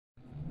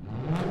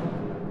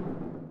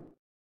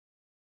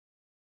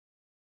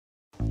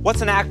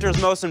What's an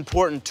actor's most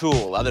important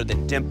tool other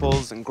than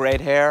dimples and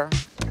great hair?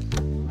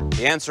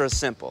 The answer is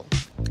simple: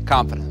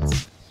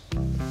 confidence.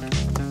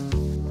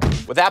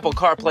 With Apple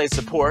CarPlay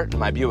support and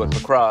my Buick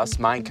LaCrosse,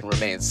 mine can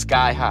remain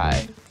sky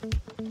high.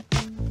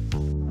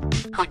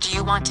 Who do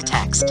you want to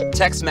text?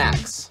 Text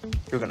Max.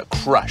 You're gonna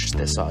crush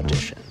this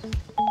audition.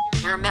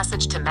 Your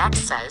message to Max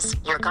says,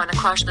 you're gonna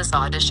crush this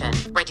audition.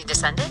 Ready to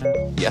send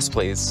it? Yes,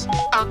 please.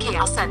 Okay,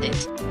 I'll send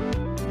it.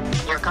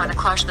 You're gonna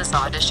crush this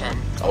audition.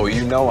 Oh,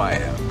 you know I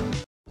am.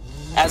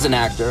 As an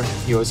actor,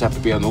 you always have to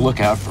be on the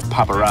lookout for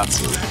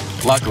paparazzi.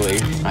 Luckily,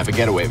 I have a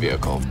getaway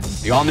vehicle,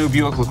 the all-new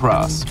Buick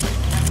LaCrosse.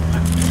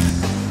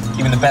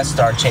 Even the best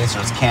star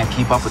chasers can't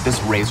keep up with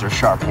this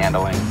razor-sharp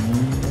handling.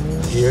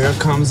 Here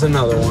comes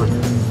another one.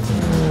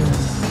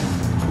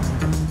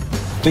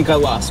 Think I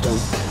lost him.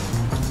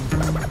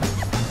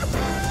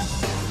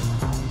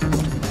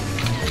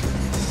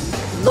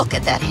 Look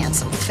at that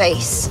handsome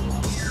face.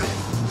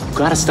 You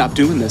gotta stop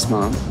doing this,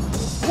 Mom.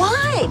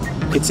 Why?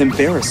 It's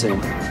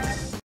embarrassing.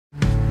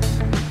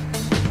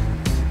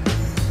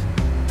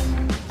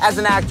 As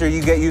an actor,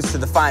 you get used to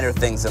the finer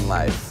things in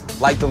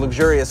life, like the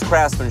luxurious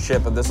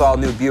craftsmanship of this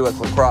all-new Buick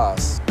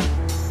LaCrosse.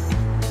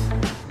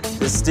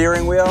 This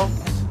steering wheel,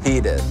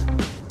 heated.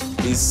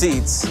 These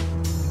seats,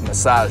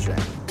 massaging.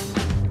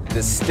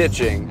 This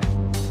stitching,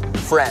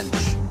 French.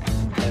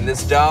 And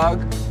this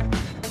dog,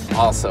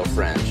 also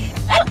French.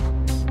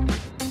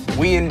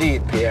 We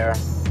indeed, Pierre.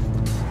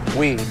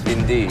 We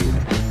indeed.